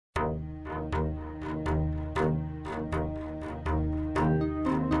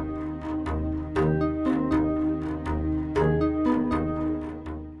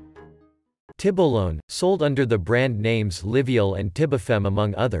Tibolone, sold under the brand names Livial and Tibofem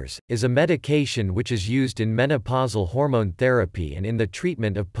among others, is a medication which is used in menopausal hormone therapy and in the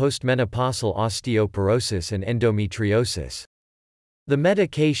treatment of postmenopausal osteoporosis and endometriosis. The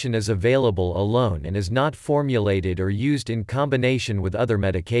medication is available alone and is not formulated or used in combination with other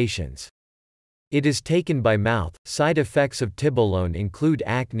medications. It is taken by mouth. Side effects of Tibolone include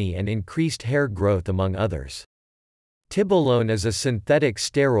acne and increased hair growth among others. Tibolone is a synthetic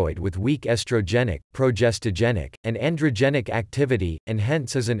steroid with weak estrogenic, progestogenic, and androgenic activity, and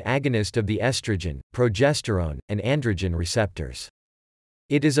hence is an agonist of the estrogen, progesterone, and androgen receptors.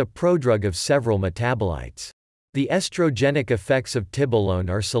 It is a prodrug of several metabolites. The estrogenic effects of Tibolone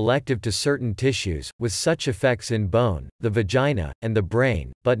are selective to certain tissues, with such effects in bone, the vagina, and the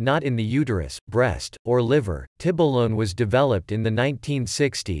brain, but not in the uterus, breast, or liver. Tibolone was developed in the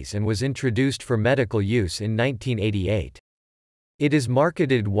 1960s and was introduced for medical use in 1988. It is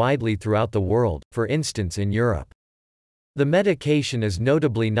marketed widely throughout the world, for instance in Europe. The medication is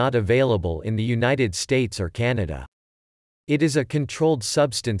notably not available in the United States or Canada. It is a controlled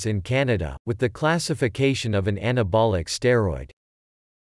substance in Canada, with the classification of an anabolic steroid.